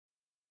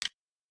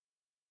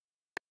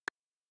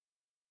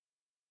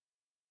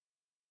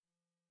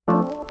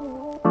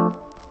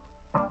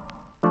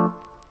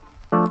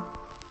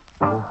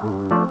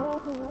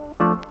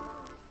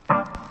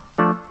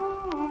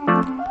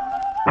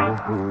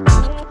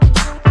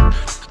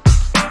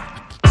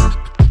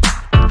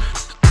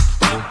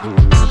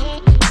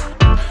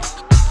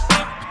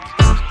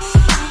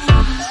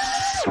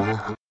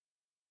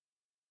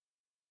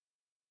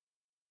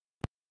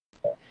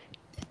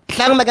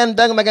Isang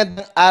magandang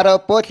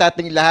araw po sa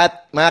ating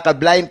lahat, mga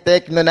ka-blind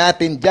techno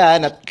natin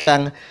dyan, at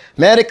isang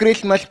Merry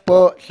Christmas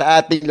po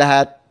sa ating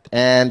lahat.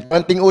 And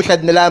konting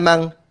usad na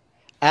lamang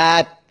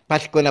at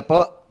Pasko na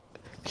po.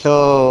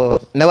 So,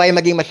 naway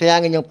maging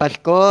masayangin yung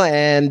Pasko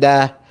and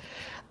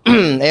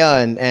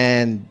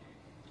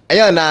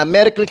ayun,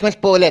 Merry Christmas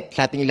po ulit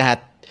sa ating lahat.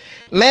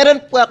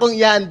 Meron po akong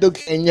ihandog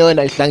sa inyo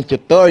na isang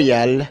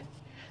tutorial.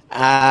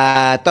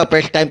 To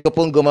first time ko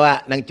pong gumawa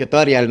ng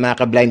tutorial, mga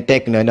ka-blind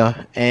techno, no?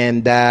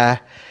 And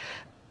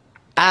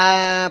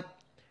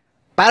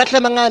para sa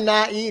mga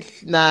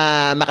nais na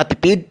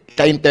makatipid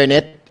sa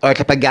internet or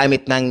sa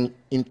paggamit ng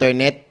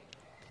internet,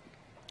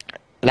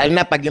 lalo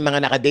na pag yung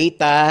mga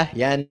nakadata,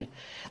 yan.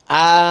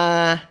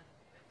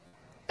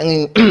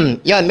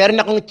 Yun,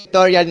 meron akong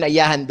tutorial na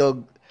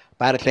ihahandog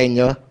para sa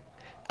inyo.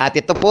 At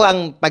ito po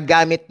ang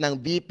paggamit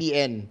ng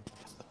VPN.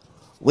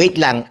 Wait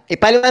lang,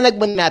 ipaliwanag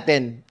muna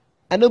natin.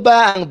 Ano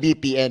ba ang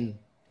VPN?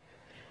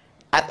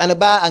 At ano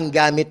ba ang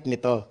gamit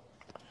nito?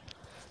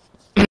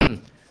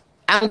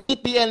 Ang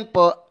VPN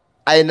po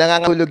ay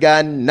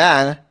nangangahulugan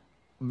ng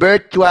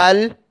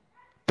Virtual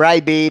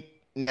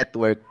Private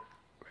Network.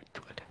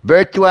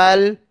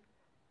 Virtual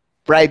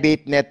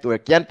Private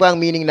Network. Yan po ang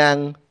meaning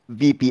ng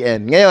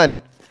VPN. Ngayon,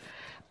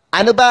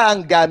 ano ba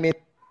ang gamit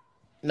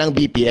ng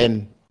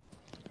VPN?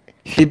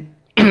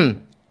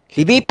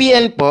 Si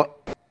VPN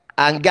po,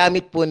 ang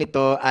gamit po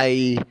nito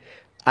ay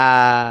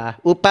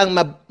upang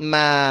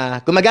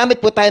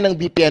gumagamit po tayo ng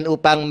VPN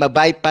upang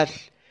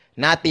ma-bypass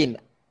natin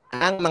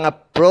ang mga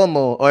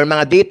promo or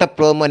mga data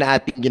promo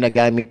na ating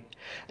ginagamit.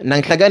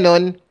 Nang sa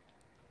ganon,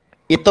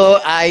 ito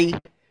ay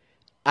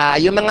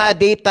yung mga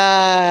data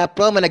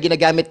promo na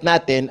ginagamit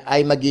natin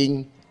ay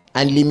maging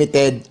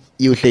unlimited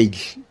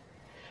usage.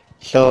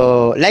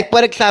 So, like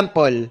for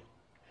example,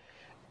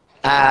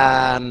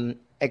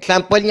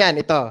 example niyan,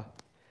 ito.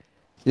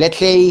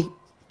 Let's say,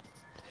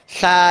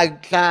 sa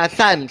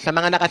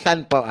mga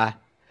naka-sun po,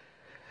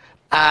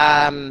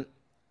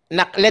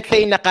 let's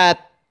say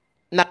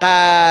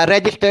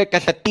naka-register ka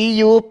sa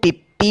TU,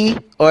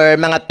 50, or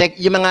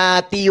yung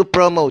mga TU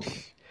promos,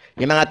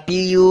 yung mga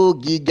TU,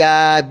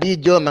 Giga,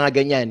 Video, mga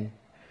ganyan.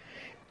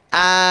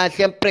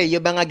 Siyempre,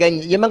 yung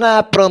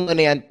mga promo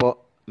na yan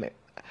po,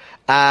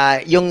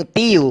 yung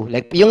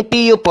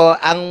TU po,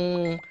 ang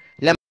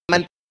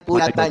laman po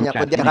nata niya,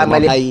 kung di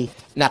nakamali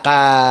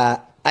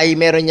ay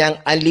meron niyang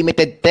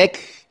unlimited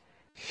text,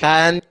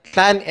 Sun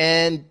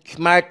and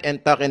Smart and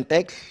Talk and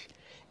Text.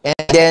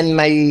 And then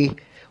may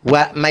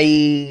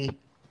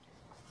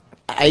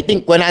I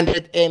think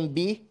 100 MB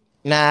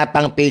na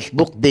pang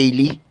Facebook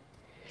daily.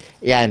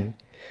 Yan.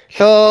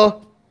 So,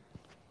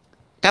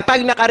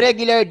 kapag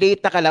naka-regular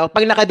data ka lang,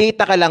 pag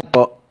naka-data ka lang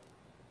po,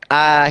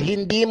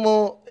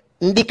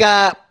 hindi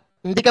ka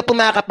po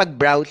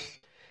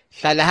makakapag-browse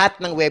sa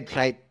lahat ng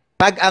website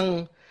pag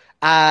ang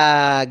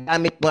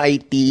gamit mo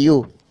ay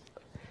TU.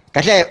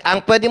 Kasi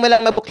ang pwede mo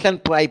lang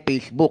mabuksan po ay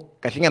Facebook.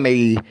 Kasi nga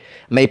may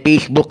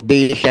Facebook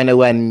daily siya na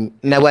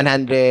 100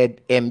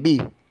 MB.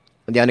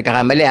 Hindi ako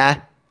nagkakamali,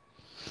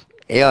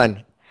 Ayun.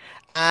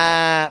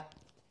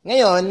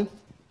 Ngayon,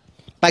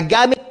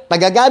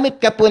 paggagamit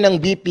ka po ng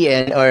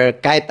VPN or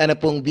kahit ano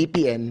pong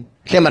VPN,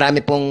 kasi marami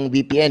pong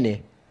VPN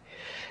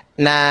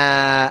na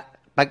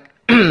pag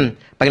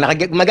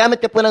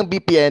magamit ka po ng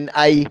VPN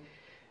ay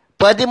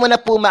pwede mo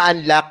na po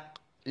ma-unlock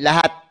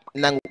lahat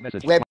ng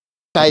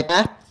website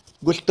na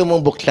gusto mong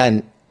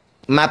buksan.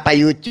 Mapa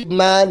YouTube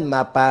man,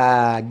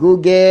 mapa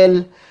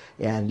Google,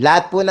 yan.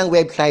 Lahat po ng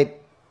website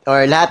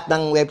or lahat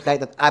ng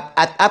website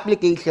at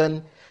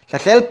application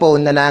sa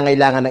cellphone na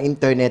nangangailangan ng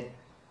internet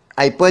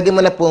ay pwede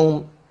mo na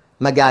pong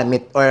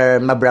magamit or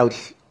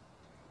ma-browse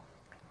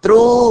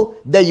through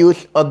the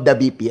use of the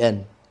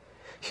VPN.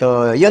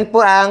 So, yun po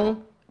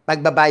ang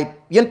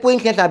yun po yung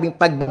sinasabing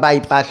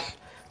pagbabypass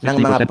ng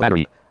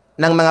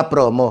mga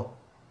promo.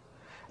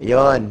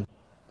 Yun.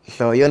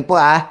 So, yun po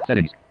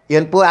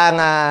Yun po ang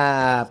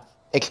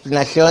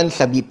explanation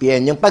sa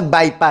VPN, yung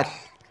pag-bypass.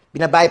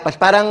 Binabypass.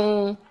 Parang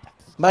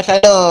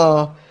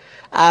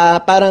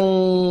parang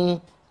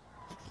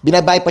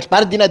binabypass,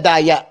 parang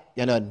dinadaya.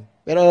 Ganon.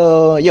 Pero,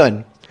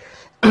 yun.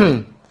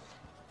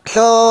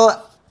 So,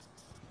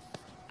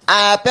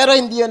 pero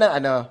hindi yun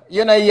ang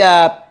yun ay,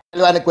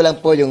 paliwanag ko lang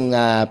po yung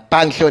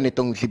function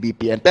nitong si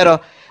VPN. Pero,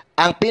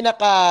 ang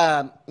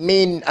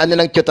pinaka-main,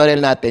 ng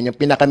tutorial natin, yung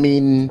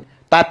pinaka-main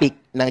topic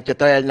ng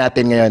tutorial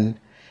natin ngayon,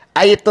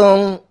 ay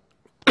itong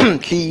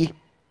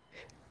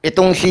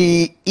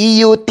si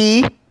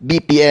EUT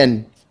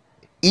VPN.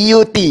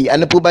 EUT,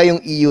 ano po ba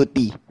yung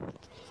EUT?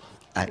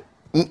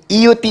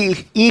 EUT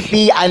is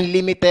Easy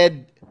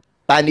Unlimited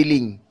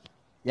Tunneling.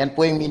 Yan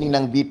po yung meaning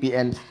ng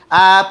VPN.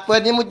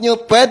 Pwede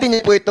niyo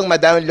po itong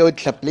ma-download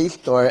sa Play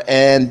Store,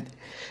 and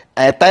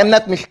if I'm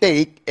not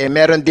mistake,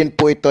 meron din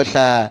po ito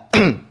sa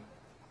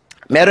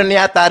meron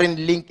yata rin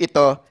link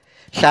ito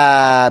sa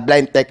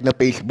Blind Techno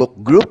Facebook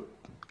group,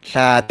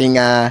 sa ating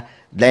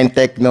Blind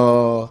Techno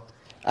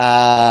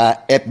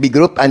FB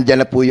group.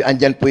 Andyan po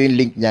yung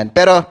link niyan.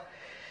 Pero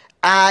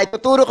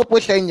ituturo ko po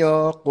sa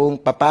inyo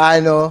kung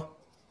paano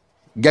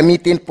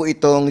gamitin po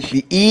itong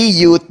si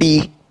EUT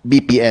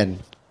VPN.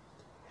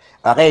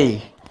 Okay.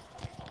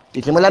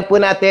 Sisimulan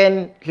po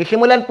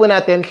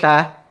natin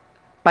sa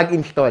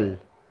pag-install.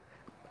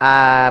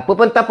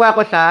 Pupunta po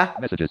ako sa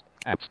Messages,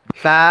 apps,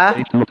 sa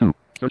page 202,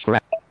 search for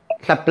app,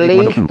 sa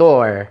Play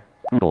Store.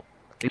 Google,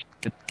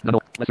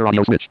 lesser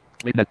audio switch,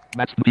 late net,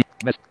 match,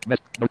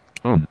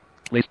 home,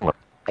 Play Store.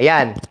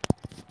 Ayan.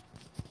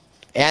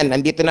 Ayan,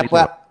 andito na po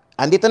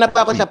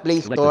ako sa Play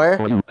Store.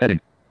 For you,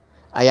 heading,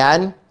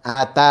 Ayan.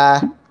 At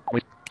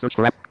search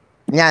for app,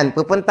 yan,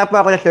 pupunta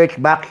po ako sa search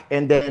box,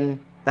 and then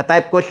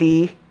tatype ko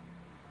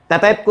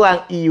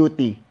ang EUT.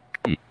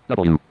 E,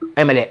 W,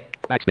 Ay, mali.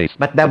 backspace,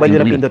 Ba't W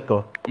na pindot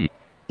ko?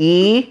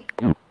 E,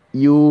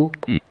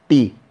 EUT.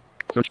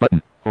 search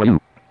button, for you,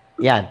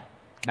 Yan.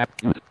 app,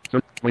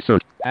 search, voice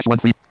search,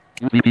 #13,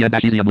 VPN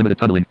Eacy unlimited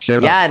tunneling,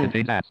 share Yan.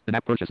 contains apps, and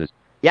app purchases.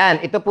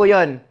 Yan, ito po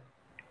yun.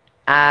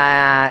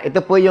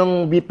 Ito po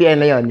yung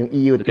VPN na yun, yung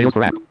EUT. Details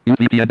for app,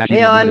 VPN Eacy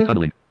Ngayon, unlimited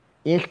tunneling.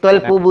 install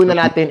po muna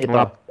natin ito.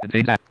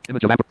 Contains app,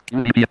 image of app,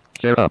 VPN,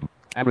 share of,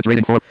 average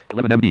rating for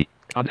 11 MB,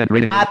 content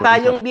rating.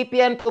 Yung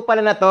VPN po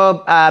pala na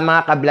to,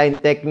 mga ka-Blind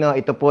Techno,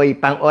 ito po ay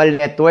pang all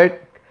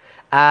network.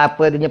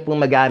 Pwede nyo pong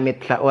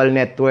magamit sa all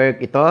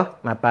network ito,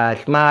 Mapa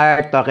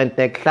Smart, Token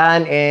Tech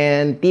Sun,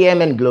 and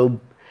TMN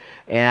Globe.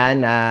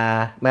 Ayan,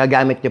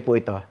 magagamit nyo po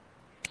ito.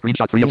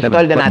 Screenshot 3 of 7.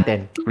 Install na natin.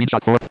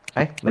 Screenshot 4.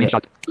 Ay, mali.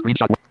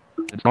 Screenshot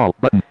 1. Install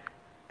button.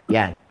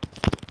 Yan.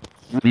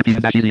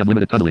 VPN Eacy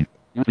unlimited tunneling.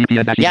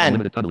 VPN Eacy Yan.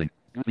 unlimited tunneling.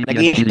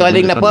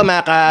 Nag-installing na po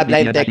mga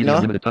ka-Blind Techno.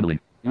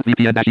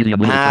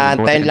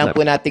 Antayin lang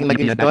po nating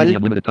mag-install.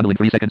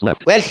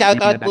 Well,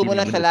 shoutout po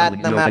muna sa lahat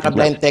ng mga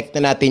ka-Blind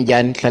Techno natin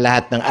dyan, sa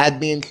lahat ng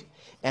admins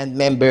and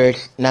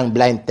members ng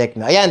Blind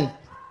Techno. Ayan.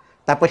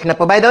 Tapos na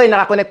po. By the way,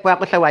 nakakonect po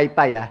ako sa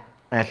Wi-Fi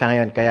sa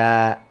ngayon.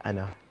 Kaya,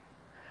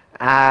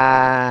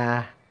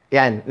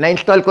 yan.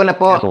 Na-install ko na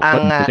po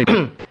ang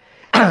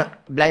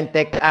Blind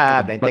Techno.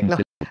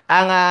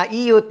 Ang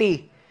EUT.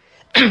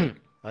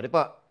 Sorry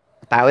po.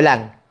 Tao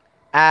lang.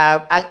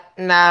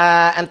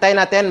 Antayin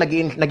natin,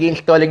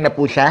 nag-installing na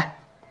po siya.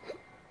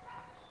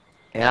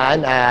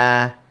 Ayan,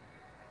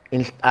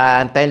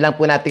 antayin lang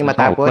po natin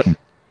matapos.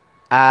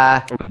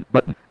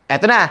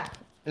 Eto na.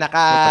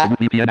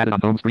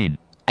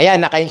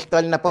 Ayan,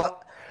 naka-install na po.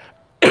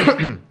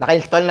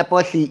 Naka-install na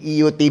po si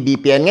EUT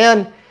VPN. Ngayon,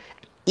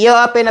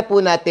 i-open na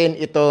po natin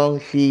itong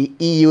si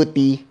EUT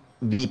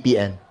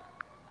VPN.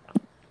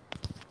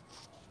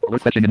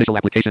 Fetching initial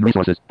application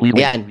resources. Please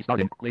wait. Ayan.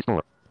 Restarting Play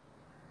Store.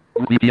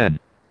 VPN.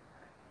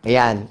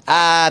 Ayan.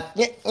 At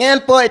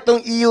ngayon po,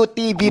 itong EUT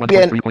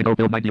VPN. 1.3.0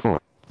 build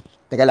 94.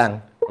 Teka lang.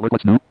 Alert,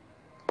 what's new?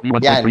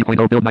 Yan.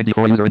 1.3.0 build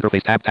 94 user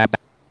interface. Tab.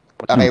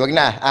 Okay, wag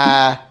na.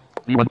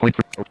 V1.3.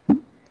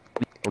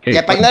 Okay.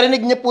 Kaya pag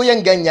narinig niyo po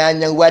yung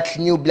ganyan, yung what's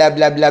new, blah,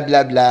 blah, blah,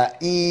 blah, blah,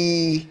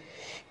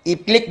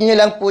 i-click niyo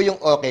lang po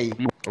yung okay.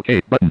 Okay,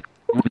 button.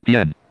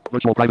 VPN.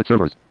 Virtual private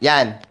servers.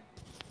 Yan.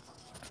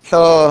 So,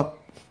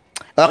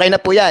 okay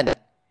na po yan.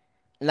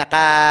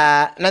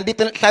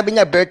 Nandito, sabi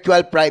niya,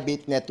 virtual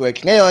private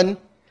networks. Ngayon,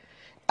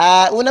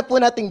 una po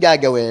natin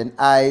gagawin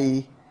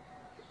ay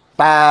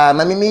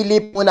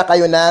mamimili po na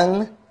kayo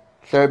ng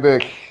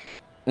servers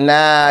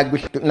na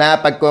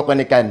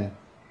pagkokonikan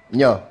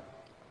nyo.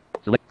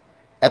 Select.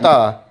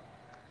 Ito.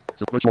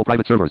 Virtual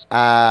private servers.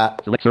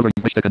 Select server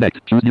you wish to connect.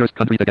 Choose nearest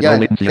country to get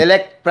no latency.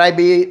 Select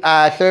private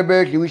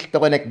servers you wish to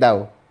connect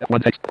daw.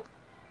 F1 text.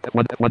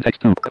 F1 text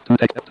 2. F2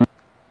 text F2.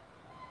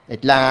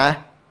 Wait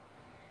lang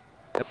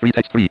F3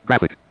 text 3.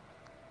 Graphic.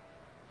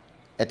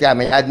 Ito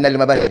may ad na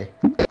lumabas eh.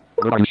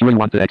 Are you sure you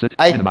want to exit?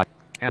 Ay.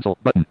 Cancel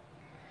button.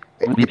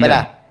 Hindi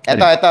pala.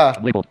 Ito.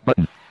 Label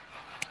button.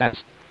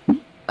 Status.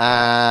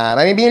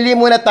 Mamimili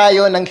muna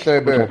tayo ng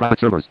server. Virtual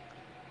private servers.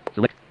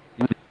 Select.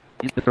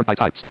 Use the by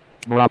types.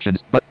 More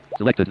options, but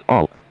selected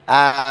all.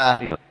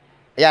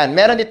 Yan,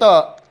 meron dito.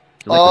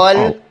 Selected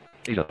All,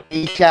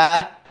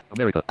 Asia,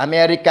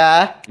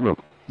 America,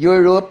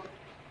 Europe.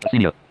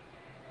 Oceania.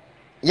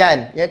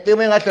 Yan ito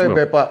yung mga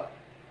server po.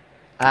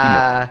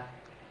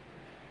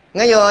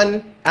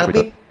 Ngayon,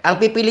 ang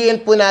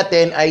pipiliin po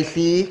natin ay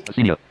si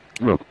Oceania,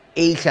 Europe,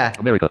 Asia.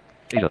 America,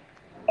 Asia.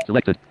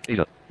 Selected,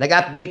 Asia.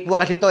 Nag-update po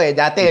kasi ito eh.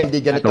 Dati,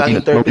 hindi ganito ang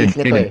interface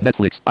nito eh.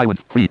 Netflix, iWant,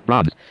 free,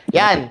 bronze.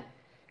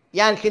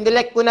 Yan,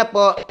 sinelect ko na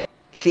po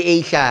si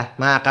Asia,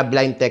 mga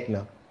ka-Blind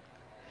Techno.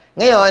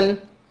 Ngayon,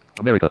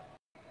 America.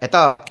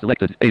 Ito.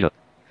 Selected, Asia.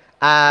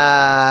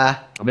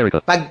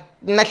 America. Pag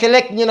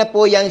na-select nyo na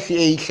po yung si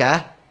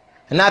Asia,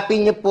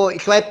 hanapin nyo po,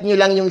 swipe nyo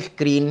lang yung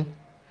screen,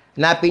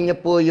 hanapin nyo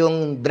po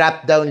yung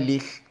drop-down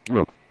list.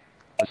 Europe,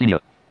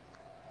 Oceania,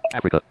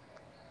 Africa.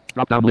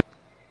 Drop-down list.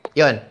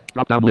 Yun.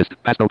 Drop down list.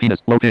 Pasto penis.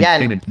 Low pin. Yan.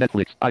 Payment.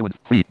 Netflix. Island.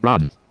 Free.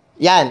 Bronze.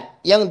 Yan.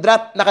 Yung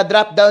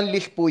naka-drop down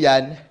list po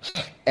yan.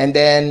 And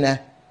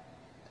then,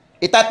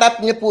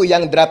 itatap nyo po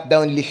yung drop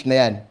down list na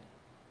yan.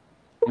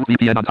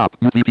 VPN on top.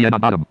 VPN on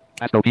bottom.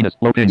 Pasto penis.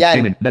 Low pin. Yan.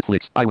 Payment.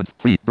 Netflix. Island.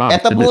 Free. Bronze.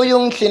 Ito po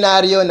yung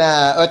scenario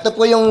na, ito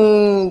po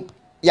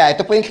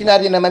yung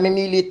scenario na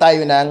mamimili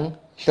tayo ng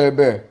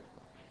server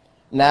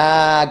na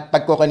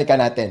pagkukunika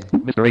natin.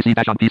 Mr. AC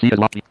dash on PC is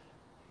locked.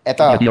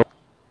 Ito.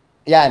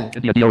 Yan.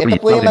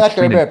 Ito po yung mga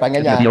server.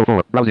 Panganya.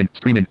 Browsing.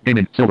 Streaming.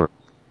 Gaming. Silver.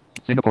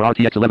 Singapore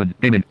RTX 11.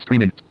 Gaming.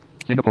 Streaming.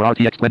 Singapore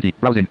RTX 20.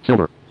 Browsing.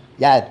 Silver.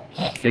 Yan.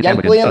 Yan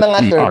po yung mga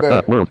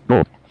server. World.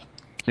 Gold.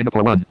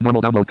 Singapore 1.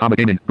 Normal download. Comma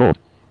gaming. Gold.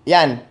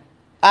 Yan.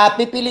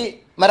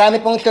 Marami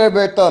pong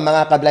server to,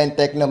 mga ka-blind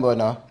techno mo,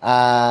 no?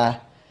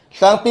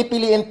 So, ang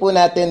pipiliin po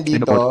natin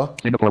dito,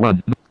 Singapore 1.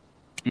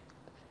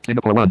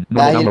 Singapore 1. Normal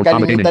dahil download.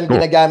 Comma gaming. kalimitan Gold.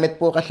 ginagamit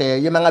po kasi,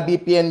 yung mga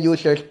VPN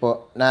users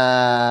po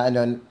na,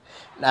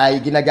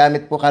 ay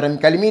ginagamit po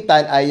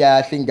kalimitan ay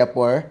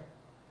Singapore.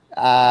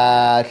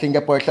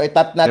 Singapore. So,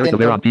 itap natin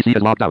There on PC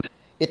is logged out.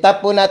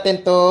 Itap po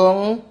natin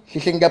tong si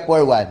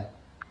Singapore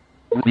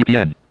 1.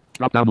 VPN.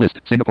 Drop down list.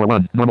 Singapore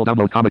 1. Normal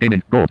download. Comma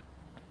gaming. Gold.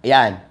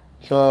 Yan.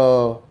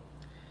 So,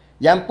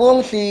 yan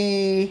pong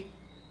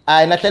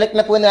na-select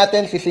na po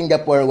natin si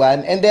Singapore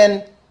 1. And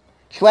then,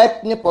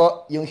 swipe nyo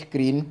po yung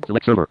screen.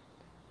 Select server.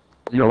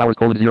 0 hours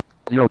colon 0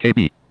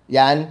 KB.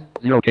 Yan.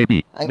 0 KB.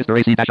 Mr.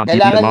 AC dash on PC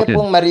is Kailangan nyo logged in.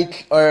 pong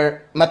ma-reach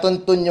or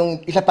matuntun yung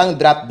isa pang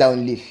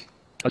drop-down list.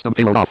 Custom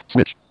payload off.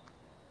 Switch.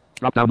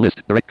 Drop down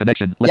list. Direct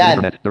connection. Less Yan.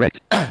 internet. Direct.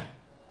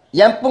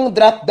 Yan pong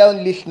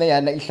drop-down list na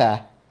yan na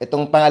isa,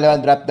 itong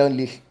pangalawang drop-down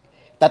list,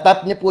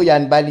 tatap nyo po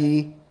yan,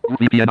 bali...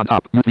 VPN on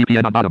top.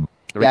 VPN on bottom.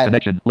 Direct Yan.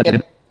 connection. Less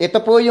internet.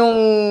 Ito po yung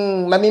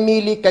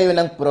mamimili kayo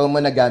ng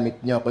promo na gamit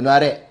nyo.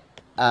 Kunwari,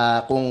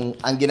 kung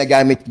ang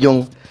ginagamit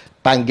yung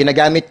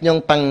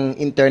pang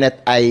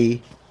internet ay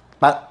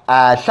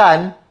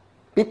SAN,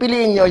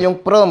 pipiliin nyo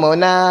yung promo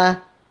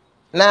na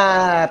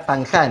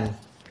pang SAN.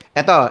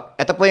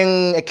 Ito po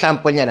yung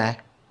example niya na.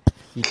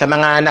 Sa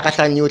mga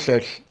naka-SAN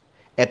users,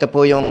 ito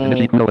po yung...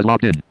 Ito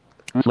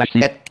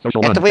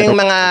po yung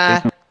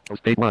mga...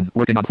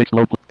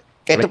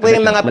 Ito po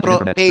yung mga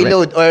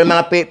payload or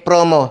mga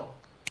promo.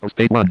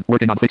 Postpaid 1,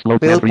 working on fixed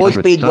load.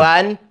 Postpaid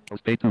 1,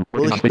 Postpaid 2,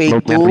 Postpaid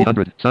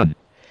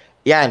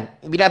 2. Yan.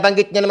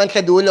 Binabanggit niya naman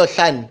sa dulo,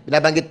 SAN.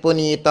 Binabanggit po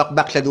ni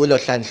Talkback sa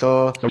dulo, SAN.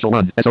 So, Social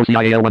 1,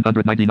 SOCIAL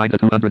 199 to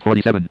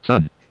 247,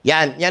 SUN.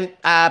 yan.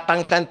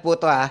 Pang SAN po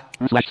to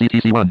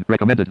 /CTC1,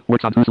 recommended,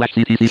 works on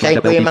 /CTC Isa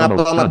po yung mga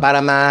promos, promo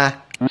para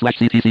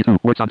 /CTC2,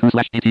 works on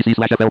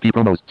 /CTC/FLP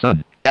promos,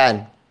 SUN.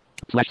 Yan.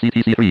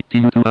 /CTC3,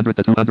 TU200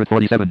 to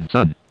 247,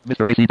 SUN.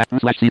 Mr. AC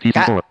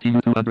 /CTC4,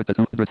 TU200 to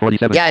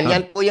 247,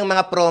 Yan po yung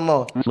mga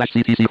promo.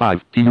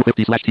 /CTC5,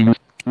 TU50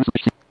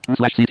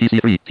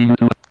 /CTC3,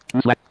 TU2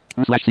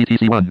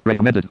 /CTC1,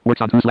 recommended,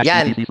 works on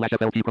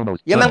 /CTC/FLP promos.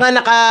 Yung mga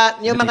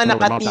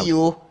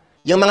naka-TU,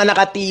 yung mga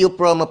naka-TU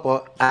promo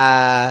po,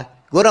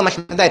 siguro mas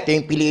maganda, ito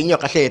yung piliin nyo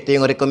kasi ito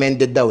yung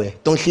recommended daw eh.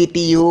 Itong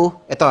CTU,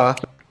 ito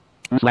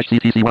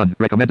 /CTC1,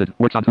 recommended,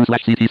 works on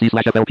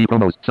 /CTC/FLP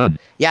promos, SUN.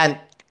 Yan.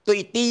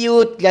 TU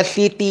plus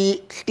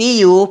CTC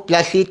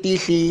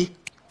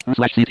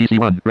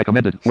 /CTC1,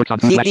 recommended, works on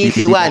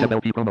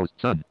 /CTC/FLP promos,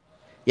 SUN.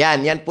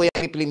 yan po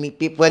yung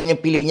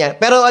pili niya.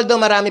 Pero although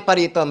marami pa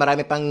rito,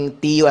 marami pang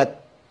TU at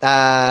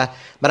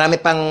marami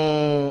pang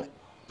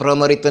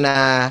promo rito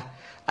na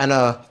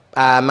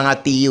mga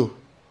TU.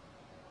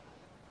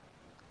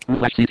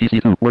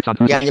 /CTC2, works on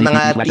Yan, yung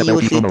mga TU,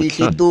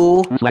 CTC2.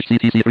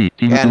 /CTC3,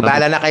 Yan,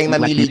 bahala na kayong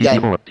mamili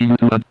dyan.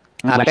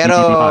 Pero,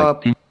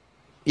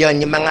 yun,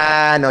 yung mga,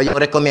 yung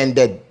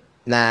recommended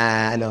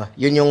na,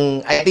 yun yung,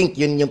 I think,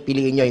 yun yung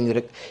piliin nyo,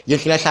 yung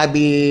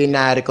sinasabi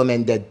na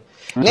recommended.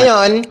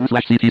 Ngayon,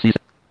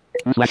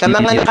 sa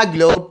mga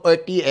naka-Globe or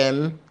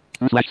TM,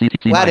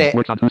 wari,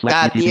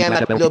 TM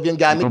at Globe yung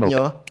gamit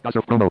nyo,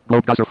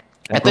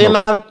 ito yung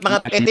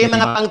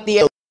mga pang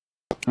TM.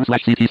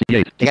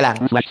 Teka lang.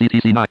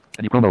 /CTC9,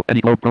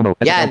 any Globe promo,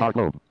 Yan.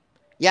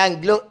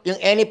 Yan, yung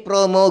any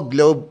promo,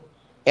 Globe,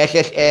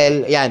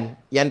 SSL,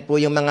 yan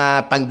po yung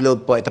mga pang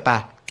Globe po. Ito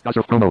pa.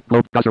 Promo,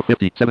 Globe,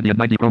 50, 70 and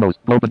 90 promos,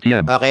 Globe and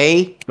TM.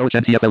 Okay? Go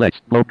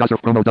TFLX, Globe,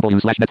 promo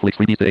W/Netflix,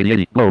 freebies to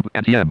 8080, Globe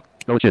and TM.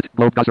 Go shit,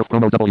 Globe,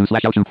 promo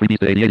W/Outlook,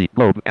 freebies to 8080,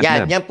 Globe and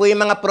TM. Yan po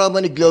yung mga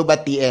promo ni Globe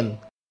at TM.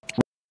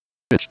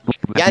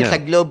 Yan, sa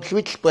Globe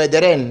Switch, pwede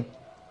rin.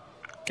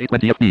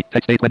 820 FP,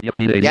 text 820 FP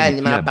to 8080. Yan,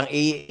 yung mga pang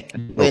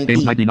A20.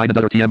 Games 99 and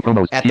other TM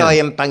promos. Ito,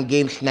 yung pang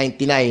Games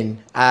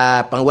 99.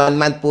 Pang 1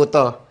 month po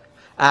to.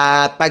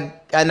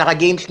 Pag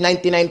naka-Games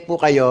 99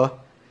 po kayo,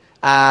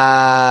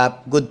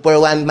 good for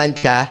 1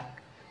 month siya.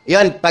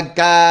 Yun,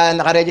 pagka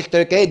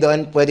naka-register kayo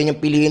doon, pwede nyo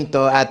piliin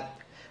to at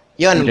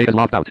yun,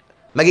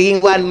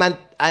 magiging 1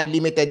 month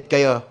unlimited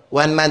kayo.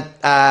 1 month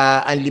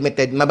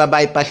unlimited.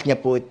 Mababypass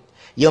niya po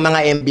yung mga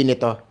MB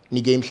nito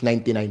ni Games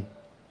 99.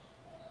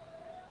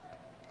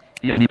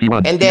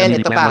 TMEP1, And then,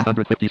 ito pa.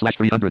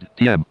 150/300,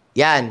 TM.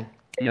 Yan.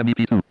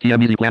 TMEP2, TM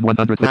Easy Plan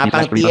 150/300. Mga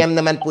pang TM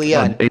naman po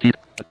yan.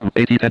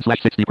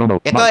 AT10/60 promo.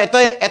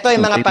 Ito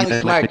yung mga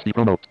pang-smart. 60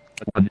 promo.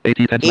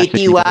 81.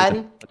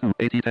 80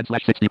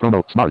 AT10/60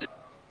 promo. Smart.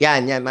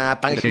 Yan,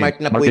 mga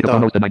pang-smart na po Smart ito. Pico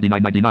promos to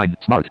 99.99.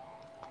 Smart.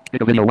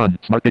 Pico Video 1.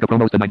 Smart Pico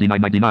promos to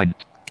 99.99.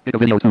 Pico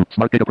Video 2.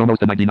 Smart Pico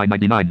promos to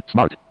 99.99.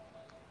 Smart.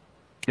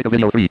 Pico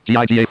Video 3.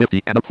 GIGA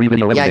 50 and up free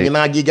video 11 Yan, days. yung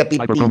mga Giga 50.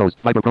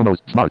 Viber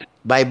promos. Smart.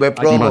 Viber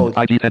promos.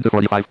 IG1, IG10 to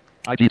 45.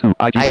 IG2,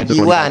 IG10 to 45.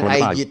 IG1,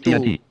 IG2.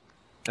 TNT.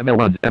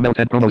 ML1,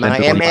 ML10 promos Mga 10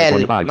 to 45.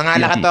 ML, 45. mga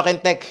TNT.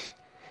 naka-token text.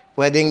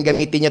 Pwedeng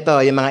gamitin nyo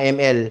to, yung mga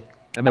ML.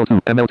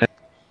 ML2, ML10.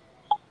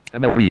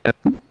 ML3.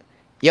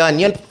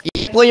 Yun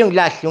po yung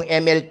last, yung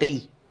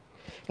ML3.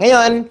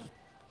 Ngayon,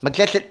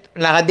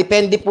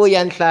 nakadepende po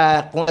yan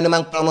sa kung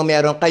anumang promo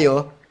meron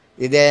kayo.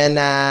 And then,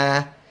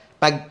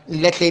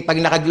 let's say, pag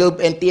naka-Globe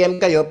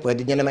NTM kayo,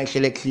 pwede nyo naman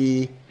select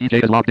si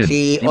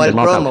All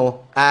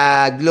Promo,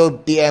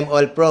 Globe TM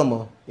All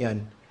Promo.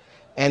 Yun.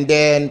 And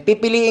then,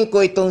 pipiliin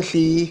ko itong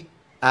si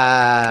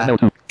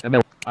ML2,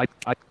 ML,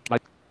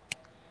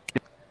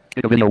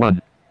 Pico Video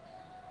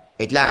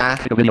 1. Wait lang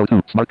Pico Video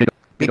 2, Smart Pico.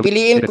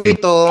 Pipiliin ko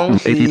itong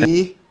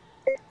si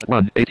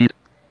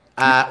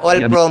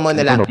All Promo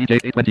na lang. DJ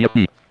 820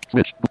 FD.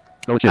 Switch.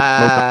 Go Chip.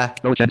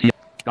 Go Chip.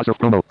 Gossip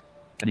Promo.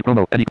 Any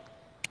promo. Any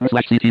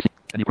 /CTC.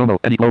 Any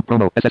promo. Any Globe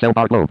Promo. SSL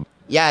Bar Globe.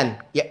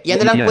 Yan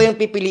na lang po yung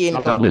pipiliin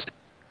ko.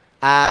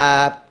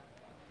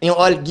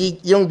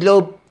 Yung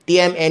Globe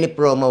TM Any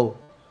Promo.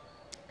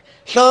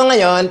 So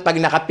ngayon, pag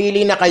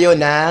nakapili na kayo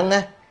ng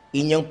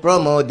inyong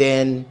promo,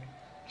 then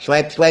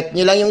swipe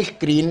nyo lang yung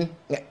screen.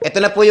 Ito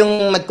na po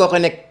yung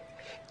magko-connect.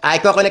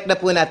 I-connect na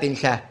po natin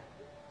siya.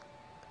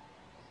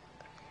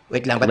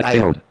 Wait lang, ba't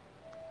ayaw?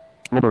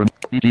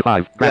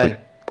 EG5,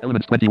 graphic,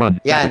 elements 21.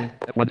 Yan.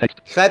 F1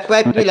 text.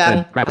 Swipe nyo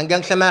lang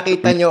hanggang sa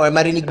makita nyo or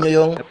marinig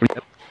nyo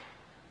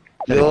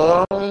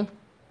yung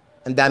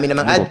ang dami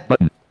namang ad.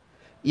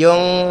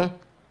 Yung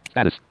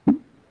status.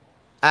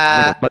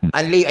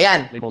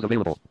 Ayan. Labels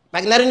available.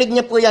 Pag narinig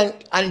nyo po yung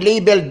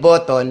unlabeled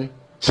button,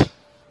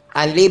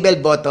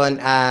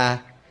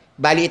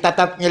 bali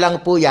itatap nyo lang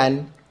po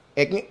yan.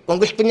 Kung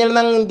gusto nyo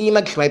namang hindi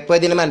mag-swipe,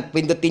 pwede naman,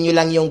 pindutin nyo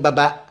lang yung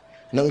baba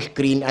ng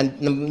screen,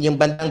 yung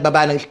bandang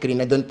baba ng screen,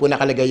 na doon po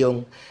nakalagay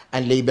yung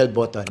unlabeled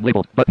button.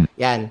 Labeled button.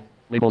 Yan.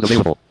 Labels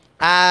available.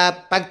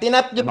 Pag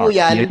tinap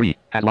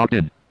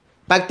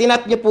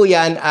nyo po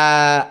yan,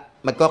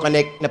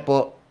 magko-connect na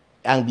po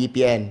ang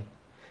VPN.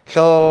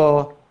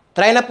 So,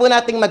 try na po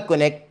nating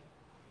mag-connect.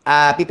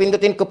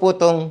 Pipindutin ko po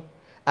itong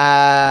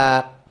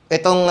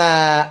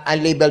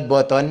unlabeled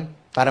button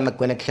para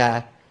mag-connect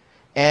siya.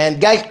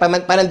 And guys,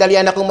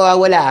 panandalian akong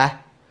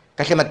mawawala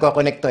kasi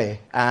magko-connect to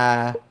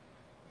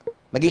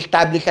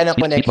mag-establish siya ng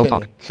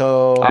connection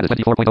So,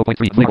 itatry ko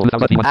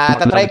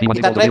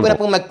na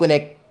pong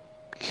mag-connect.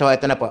 So,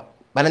 ito na po.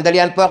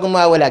 Panandalian po akong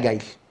mawawala,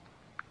 guys.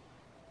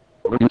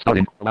 Ayan.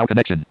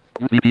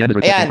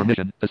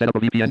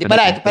 Hindi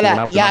pala, ito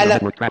pala.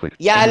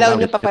 I-allow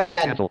nyo pa pa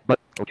yan.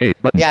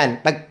 Yan.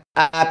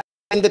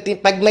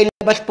 Pag may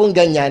labas pong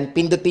ganyan,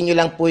 pindutin nyo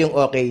lang po yung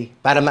okay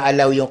para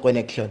ma-allow yung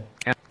connection.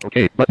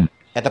 Okay, button.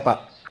 Ito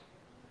pa.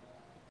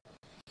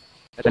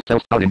 SSL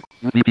starting.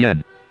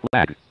 VPN.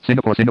 Lag.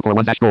 Singapore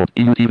 1-gold.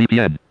 EUT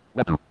VPN.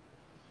 Web.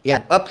 Yan.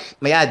 Oops.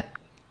 May ad.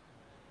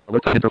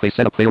 Alert interface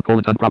setup failed :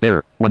 unprop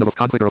error. One of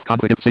configure of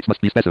config 6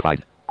 must be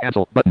specified.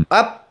 Cancel. Button.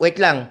 Wait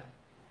lang.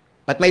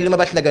 Ba't may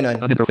lumabas na ganun?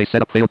 Interface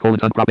setup failed :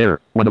 unprop error.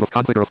 One of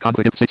configure of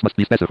config 6 must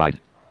be specified.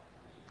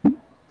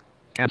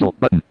 Cancel.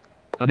 Button.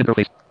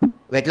 Interface.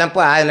 Wait lang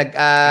po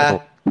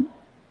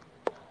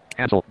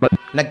Cancel. Button.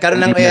 Nagkaroon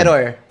ng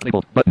error.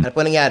 Labeled. Button. Ano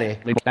po nangyari?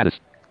 Label status.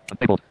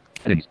 Unlabeled.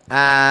 Settings.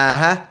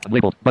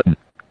 Unlabeled. Button.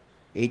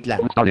 Wait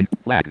lang. Starting.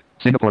 Lag.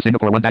 Singapore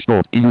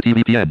 1-gold. EUT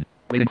VPN.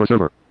 Waiting for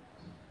server.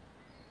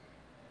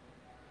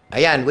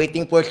 Ayan.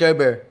 Waiting for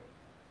server.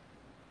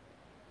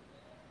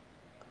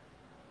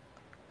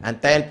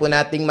 Antayin po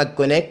nating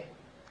mag-connect.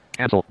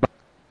 Cancel.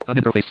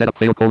 Interface setup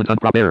failed :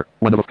 unprop error.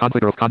 One of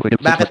configure of config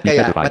 6 Bakit must be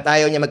kaya? specified. Ba't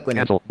ayaw niya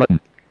mag-connect? Cancel. Button.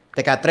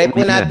 Teka, try po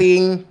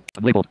nating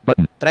Unlabeled.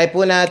 Button.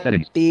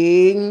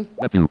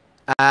 Web view.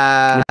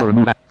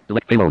 Remove app.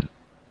 Select payload.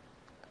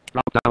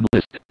 Drop down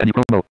list. Any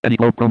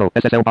globe promo.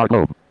 SSL bar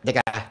globe.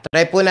 Teka,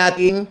 try po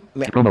nating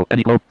Promo.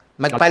 Any globe.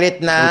 magpalit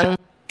ng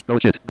Go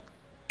shit.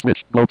 Switch.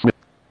 Globe switch.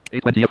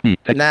 820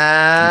 FD.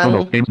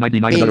 Promo. Games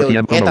 99 payload.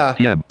 TM promo. Ito,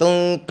 TM.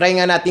 try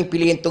nga nating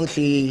piliin tong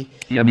si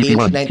TM Games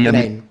EP1.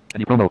 99.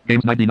 Any promo.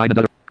 Games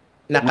 99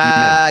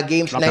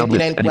 Naka-Games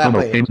 99 po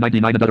ako Games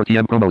 99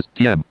 TM promos.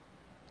 TM.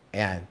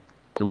 Ayan.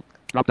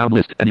 Drop down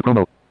list. Any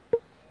promo.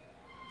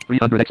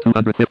 300x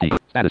 250.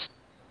 Status.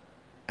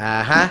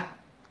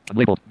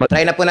 Unlabeled. Button.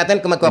 Try na po natin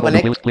kung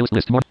magkoconnect.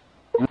 List more.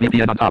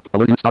 VPN on top.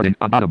 Alert you starting.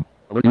 On bottom.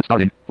 Alert you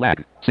starting.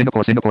 Flag.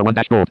 Singapore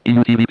 1-gold.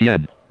 EUT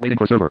VPN. Waiting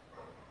for server.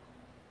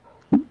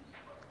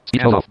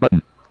 Speed off.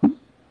 Button.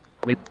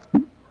 Wait.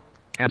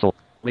 Cancel.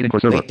 Waiting for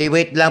server.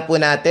 Wait lang po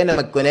natin na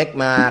mag-connect,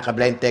 mga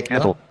ka-blind Techno.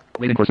 Cancel.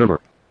 Waiting for server.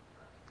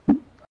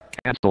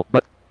 Cancel.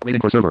 But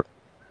waiting for server.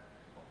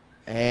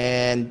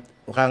 And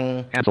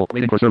mukhang Cancel.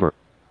 Waiting for server.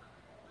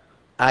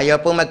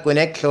 ayaw pong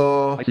mag-connect,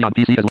 so I see on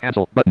PC as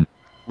cancel. Button.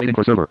 Waiting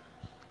for server.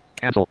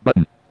 Cancel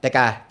button.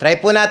 Teka, try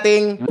po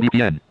nating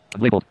VPN.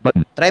 Unlabeled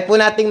button. try po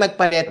nating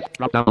magpalit.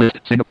 Drop down list.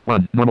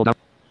 Singapore 1. Normal down.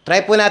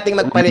 Try po nating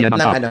magpalit VPN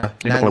on ng top. ano,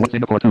 Singapore 1.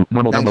 Singapore 2.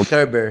 Normal ng download.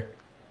 server.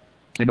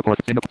 Singapore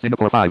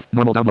 5.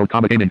 Normal download.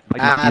 Comma gaming.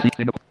 Eacy.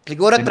 Singapore.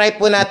 Siguro try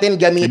po natin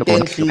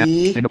gamitin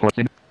si Singapore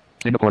 12.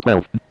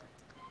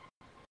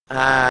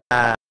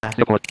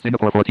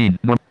 Singapore 14.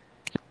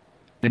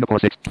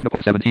 Singapore 6.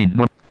 Singapore 17.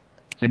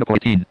 Singapore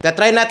 18.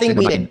 try natin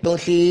gamitin tong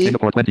si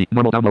Singapore 20.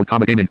 Normal download.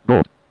 Comma gaming.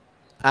 Gold.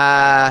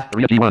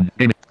 Korea G1.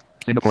 Gaming.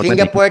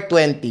 Singapore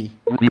 20.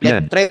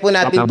 VPN. Try po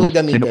natin Drop down. itong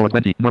gamitin. Singapore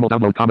 20. Normal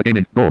download. Comma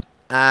gaming. Gold.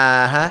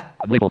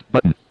 Unlabeled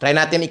button. Try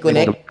natin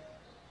i-connect.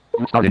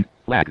 Starting.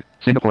 Lag.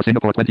 Singapore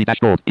 20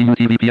 dash gold. EUT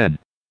VPN.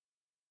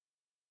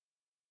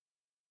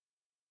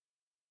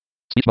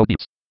 Speech mode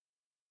mute.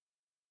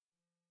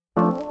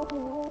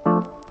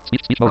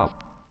 Speech mode off.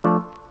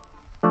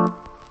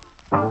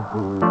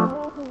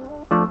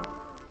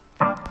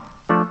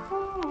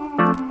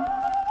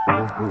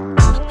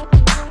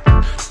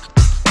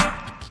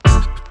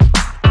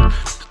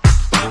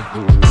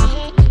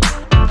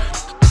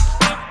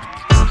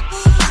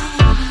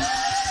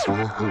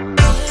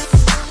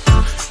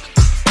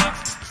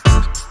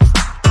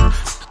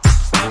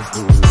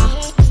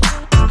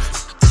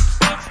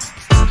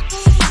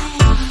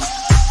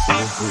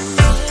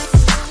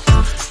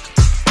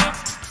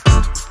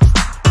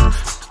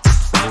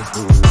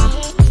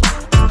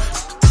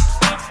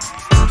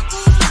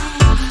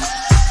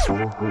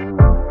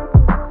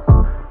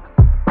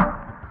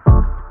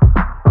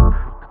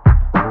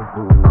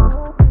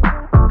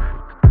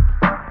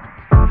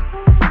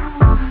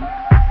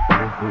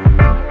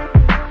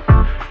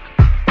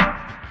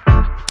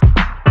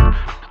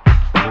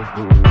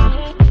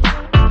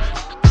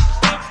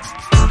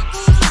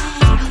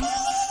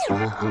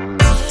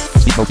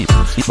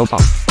 Speech mode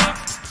off.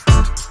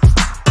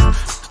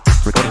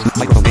 Recording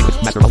microphone gate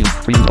master volume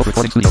 3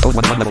 recording studio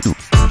 011 level 2.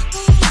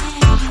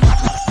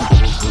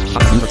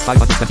 User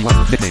 571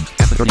 nickname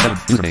Anthony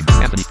 37 username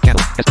Anthony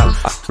channel guest house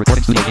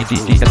recording studio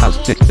GG guest house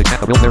 6 the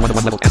channel will there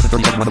 101 level Anthony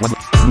 37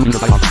 101 new user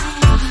by off.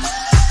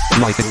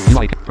 UI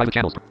private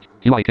channels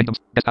UI kingdoms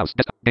guest house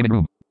gaming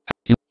room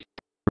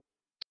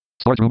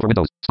storage room for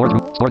Windows storage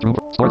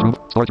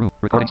room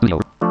recording studio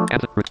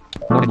Anthony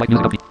morning light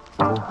music upbeat.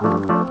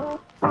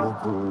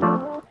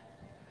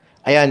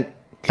 Ayan.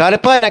 Sorry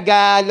po,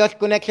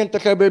 nag-lost connection to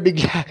server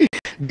bigla.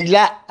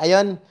 Bigla.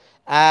 Ayun.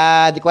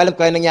 Di ko alam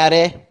kung ano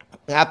nangyari.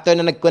 After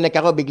na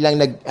nag-connect ako, biglang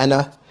di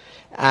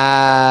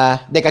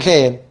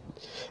kasi,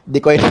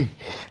 di ko yun.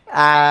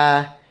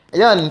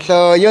 Ayun.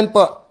 So, yun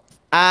po.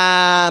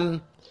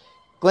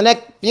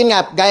 Yun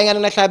nga, gaya nga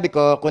nung nasabi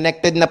ko,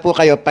 connected na po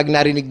kayo pag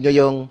narinig nyo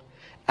yung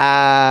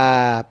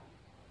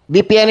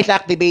VPN is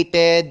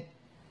activated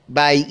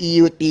by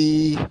EUT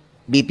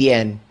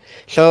VPN.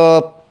 So,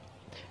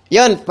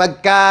 yun,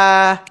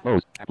 pagka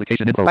no,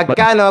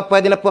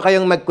 pwede na po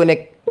kayong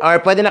mag-connect or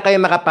pwede na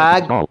kayong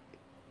makapag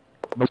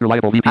most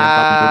reliable VPN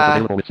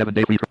available with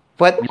 7-day free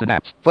pwede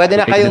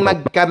na kayong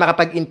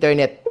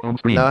makapag-internet, no?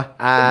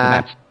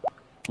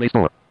 Play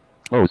Store.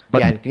 Close.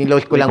 Yan,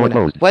 close ko lang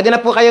muna. Pwede na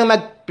po kayong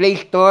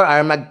mag-Play Store or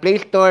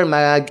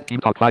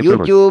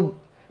mag-YouTube.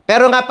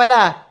 Pero nga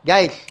pala,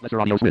 guys,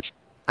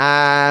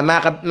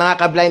 mga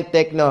ka-blind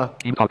Techno,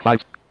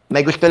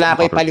 may gusto lang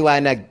ako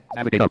ipaliwanag.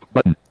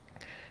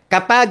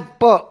 Kapag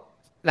po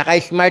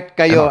naka-smart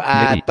kayo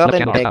at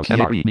token text,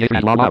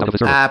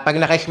 pag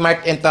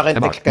naka-smart and token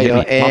text kayo,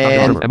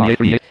 and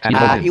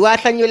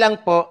iwasan nyo lang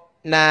po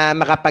na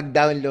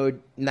makapag-download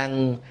ng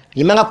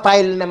yung mga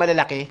file na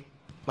malalaki,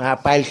 mga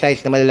file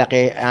size na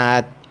malalaki,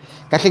 at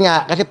kasi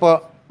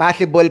po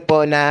possible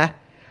po na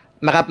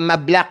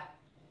ma-block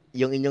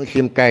yung inyong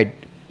SIM card.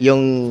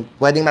 Yung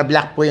pwedeng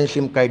ma-block po yung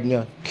SIM card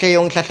nyo. Kasi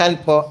yung sa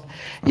Sun po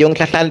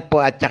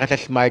at saka sa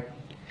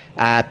smart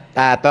at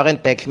token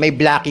text, may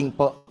blocking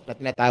po na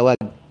tinatawag.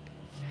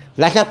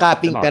 Wala siyang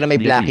copying pero may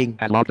blocking.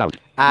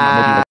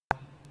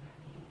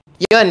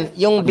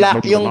 Yung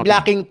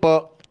blocking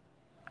po,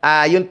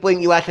 yun po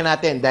yung iwasan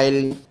natin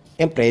dahil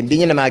siyempre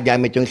hindi niyo na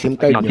magagamit yung SIM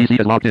card niyo.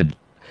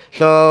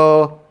 So,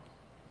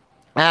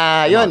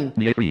 yun.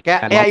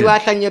 Kaya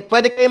iwasan niyo.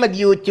 Pwede kayo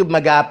mag-YouTube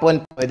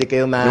maghapon, pwede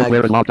kayo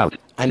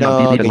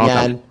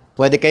ganyan.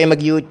 Pwede kayo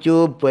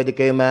mag-YouTube, pwede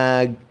kayo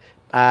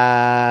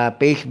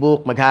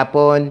Facebook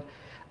maghapon.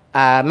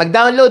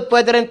 Mag-download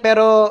pwede rin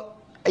pero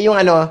yung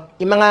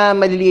mga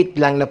maliliit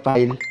lang na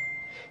file.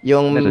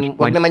 Yung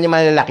wag naman yung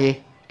malalaki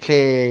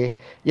kasi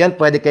yun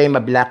pwede kayo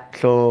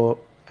ma-block. So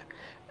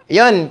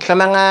yun, sa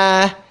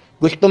mga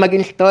gusto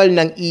mag-install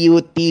ng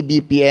EUT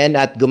VPN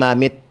at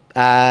gumamit,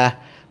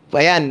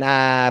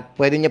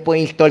 pwede niyo po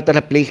install to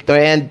sa Play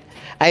Store, and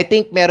I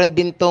think meron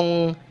din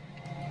tong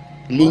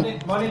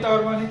link.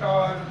 Monitor.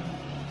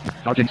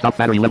 Charging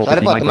stop battery level 59%. Sorry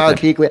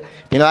po,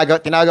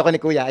 tinawag ako ni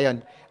Kuya.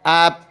 Ayun.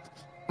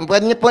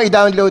 Pwede niyo po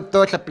i-download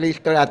to sa Play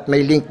Store at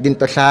may link din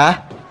to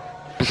sa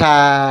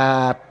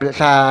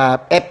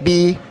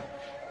FB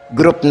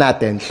group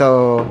natin.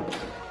 So,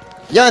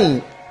 yun.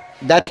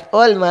 That's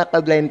all mga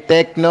ka-blind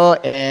Techno,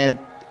 and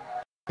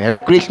Merry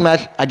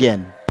Christmas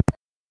again.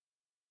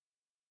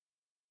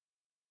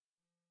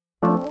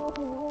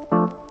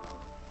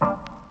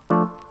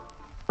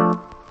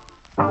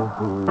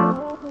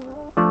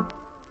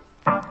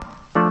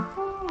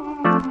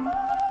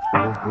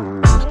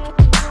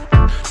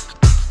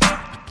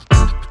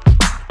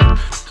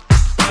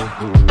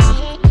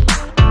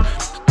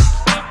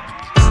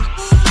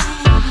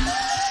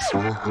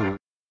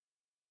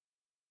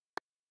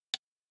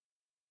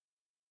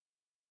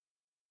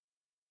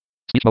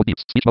 Speech mode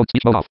beeps.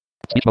 Speech mode off.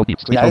 Speech mode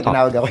beeps. Speech Kuya, mode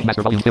tinawag ako. off.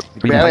 Master volume 5.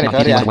 Kuya,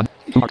 sorry, ah.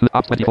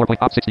 Op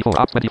 64. Op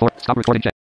 64. Op 64. Stop recording check.